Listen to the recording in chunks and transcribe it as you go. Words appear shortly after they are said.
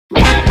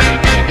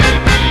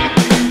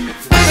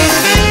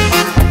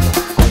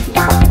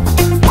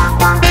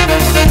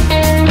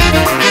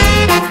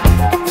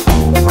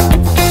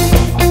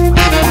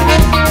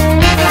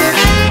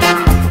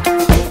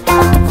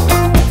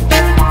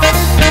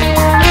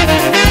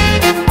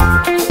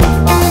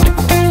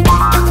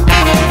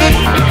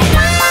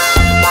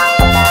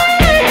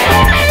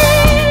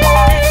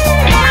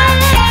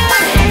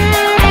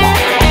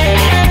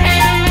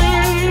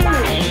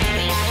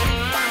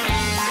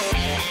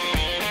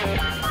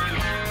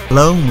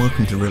Hello and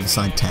welcome to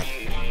Riverside Tech.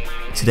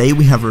 Today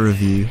we have a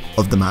review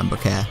of the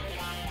Macbook Air.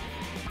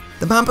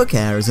 The Macbook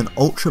Air is an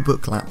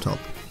ultrabook laptop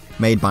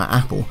made by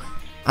Apple,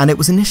 and it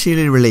was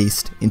initially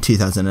released in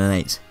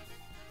 2008.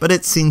 But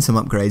it's seen some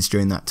upgrades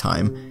during that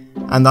time,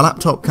 and the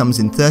laptop comes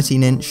in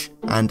 13-inch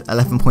and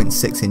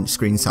 11.6-inch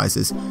screen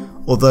sizes,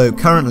 although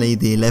currently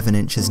the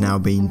 11-inch has now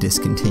been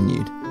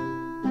discontinued.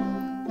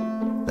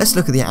 Let's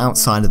look at the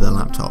outside of the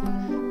laptop,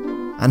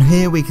 and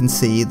here we can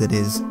see that it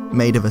is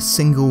made of a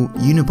single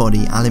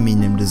unibody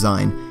aluminium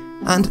design,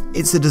 and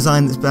it's a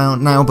design that's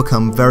now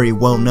become very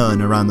well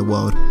known around the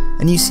world,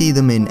 and you see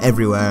them in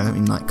everywhere,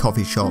 in like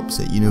coffee shops,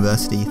 at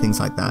university,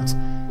 things like that.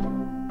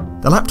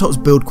 The laptop's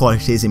build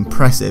quality is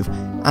impressive,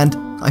 and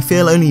I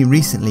feel only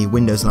recently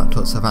Windows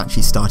laptops have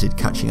actually started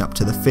catching up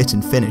to the fit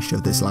and finish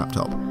of this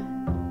laptop.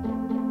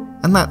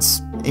 And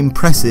that's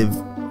impressive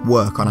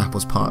work on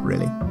Apple's part,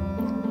 really.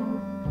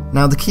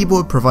 Now, the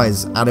keyboard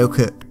provides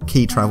adequate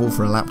key travel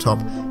for a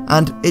laptop,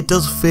 and it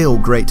does feel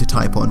great to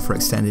type on for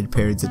extended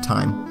periods of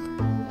time.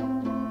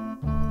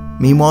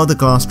 Meanwhile, the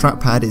glass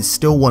trackpad is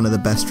still one of the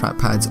best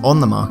trackpads on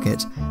the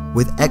market,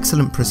 with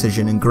excellent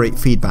precision and great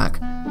feedback,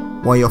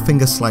 while your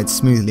finger slides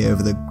smoothly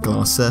over the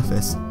glass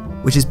surface,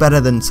 which is better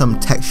than some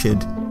textured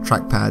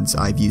trackpads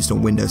I've used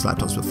on Windows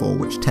laptops before,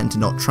 which tend to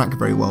not track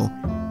very well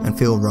and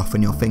feel rough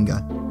on your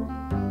finger.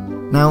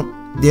 Now,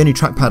 the only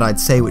trackpad I'd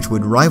say which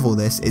would rival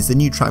this is the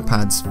new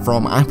trackpads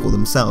from Apple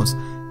themselves,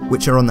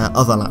 which are on their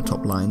other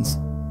laptop lines.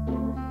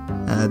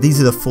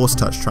 These are the Force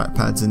Touch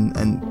trackpads,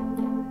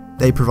 and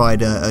they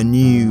provide a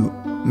new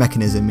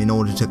mechanism in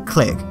order to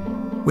click,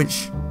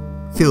 which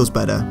feels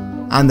better,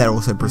 and they're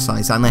also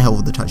precise, and they help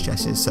with the touch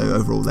gestures, so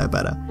overall they're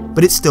better.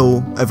 But it's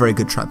still a very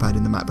good trackpad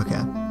in the MacBook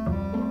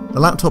Air. The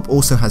laptop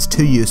also has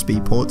two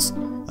USB ports,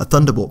 a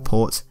Thunderbolt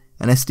port,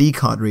 an SD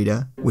card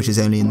reader, which is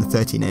only in the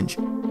 13-inch,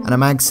 and a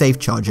MagSafe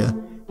charger,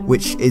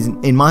 which is,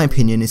 in my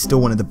opinion, is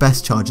still one of the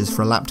best chargers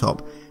for a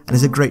laptop, and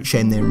is a great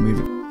shame they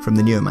removed it from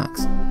the newer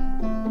Macs.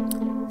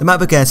 The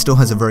MacBook Air still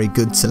has a very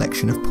good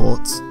selection of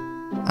ports,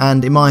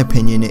 and in my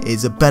opinion it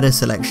is a better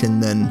selection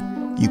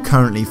than you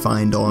currently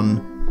find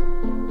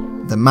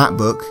on the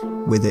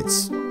MacBook with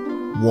its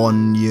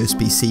one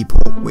USB-C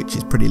port, which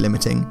is pretty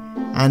limiting,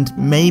 and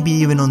maybe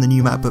even on the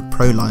new MacBook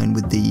Pro line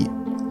with the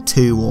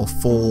 2 or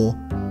 4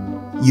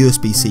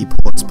 USB-C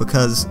ports,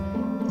 because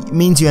it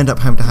means you end up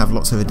having to have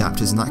lots of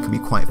adapters, and that can be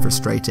quite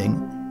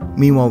frustrating.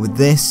 Meanwhile, with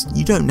this,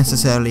 you don't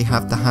necessarily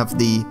have to have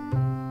the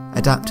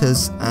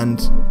adapters, and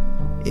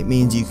it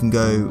means you can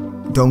go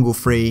dongle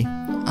free,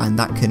 and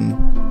that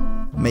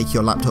can make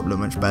your laptop look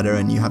much better,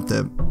 and you have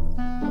to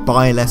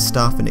buy less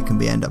stuff, and it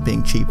can end up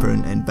being cheaper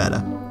and better.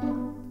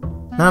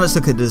 Now let's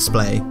look at the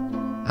display,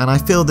 and I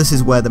feel this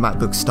is where the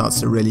MacBook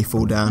starts to really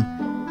fall down.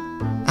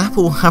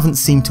 Apple haven't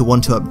seemed to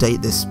want to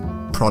update this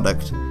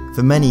product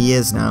for many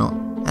years now,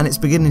 and it's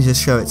beginning to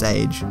show its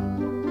age.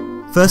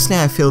 Firstly,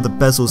 I feel the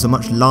bezels are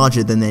much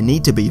larger than they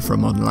need to be for a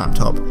modern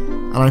laptop,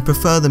 and I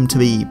prefer them to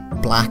be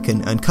black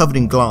and covered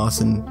in glass,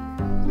 and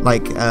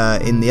like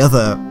in the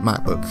other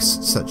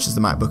MacBooks, such as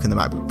the MacBook and the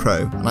MacBook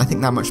Pro, and I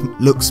think that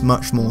looks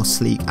much more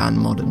sleek and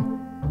modern.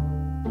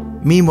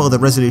 Meanwhile, the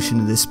resolution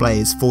of the display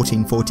is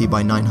 1440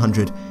 by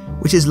 900,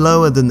 which is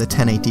lower than the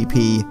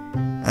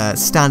 1080p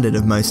standard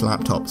of most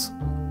laptops.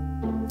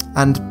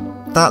 And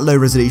that low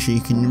resolution,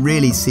 you can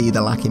really see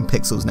the lack in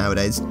pixels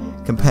nowadays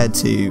compared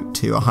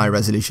to a high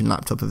resolution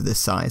laptop of this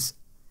size.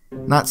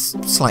 And that's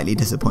slightly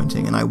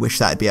disappointing, and I wish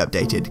that would be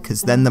updated,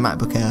 because then the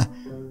MacBook Air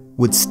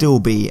would still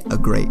be a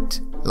great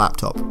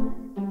laptop.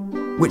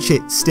 Which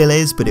it still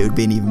is, but it would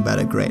be an even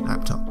better great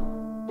laptop.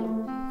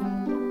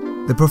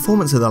 The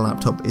performance of the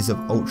laptop is of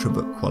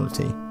ultrabook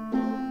quality,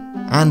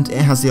 and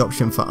it has the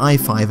option for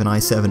i5 and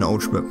i7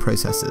 ultrabook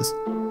processors.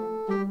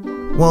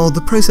 While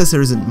the processor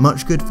isn't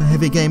much good for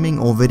heavy gaming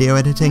or video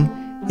editing,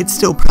 it's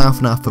still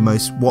powerful enough for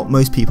what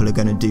most people are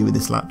going to do with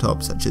this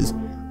laptop, such as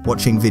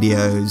watching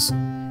videos,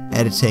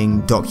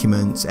 editing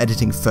documents,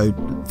 editing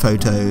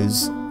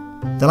photos.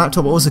 The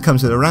laptop also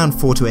comes with around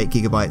 4 to 8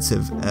 gigabytes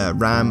of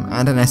RAM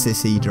and an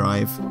SSD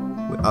drive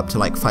up to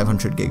like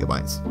 500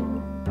 gigabytes.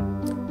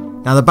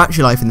 Now, the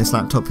battery life in this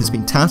laptop has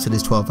been touted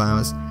as 12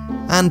 hours,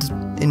 and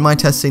in my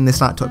testing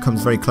this laptop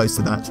comes very close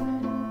to that,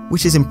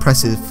 which is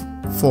impressive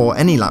for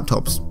any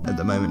laptops at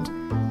the moment,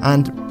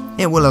 and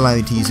it will allow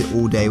you to use it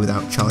all day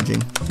without charging,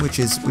 which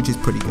is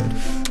pretty good.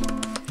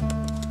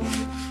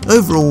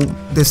 Overall,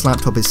 this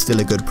laptop is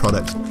still a good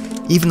product,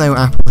 even though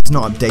Apple has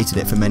not updated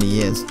it for many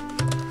years.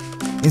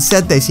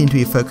 Instead, they seem to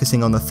be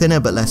focusing on the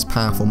thinner but less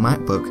powerful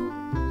MacBook,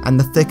 and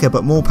the thicker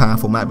but more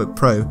powerful MacBook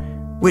Pro,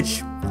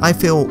 which I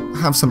feel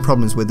have some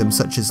problems with them,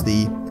 such as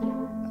the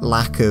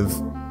lack of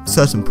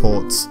certain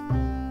ports,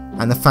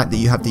 and the fact that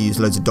you have to use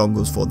loads of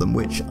dongles for them,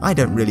 which I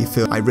don't really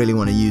feel I really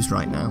want to use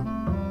right now.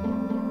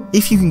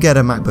 If you can get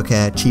a MacBook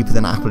Air cheaper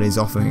than Apple is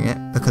offering it,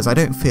 because I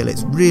don't feel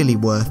it's really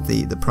worth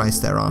the price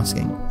they're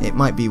asking. It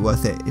might be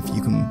worth it if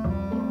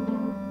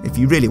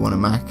you really want a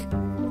Mac,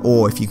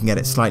 or if you can get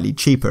it slightly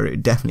cheaper, it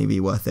would definitely be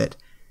worth it.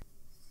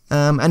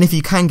 And if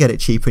you can get it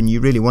cheap and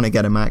you really want to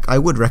get a Mac, I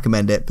would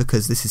recommend it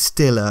because this is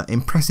still an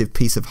impressive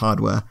piece of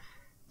hardware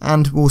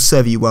and will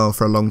serve you well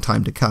for a long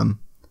time to come.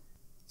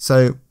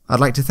 So I'd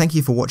like to thank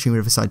you for watching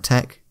Riverside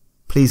Tech.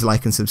 Please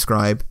like and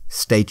subscribe.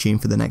 Stay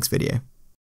tuned for the next video.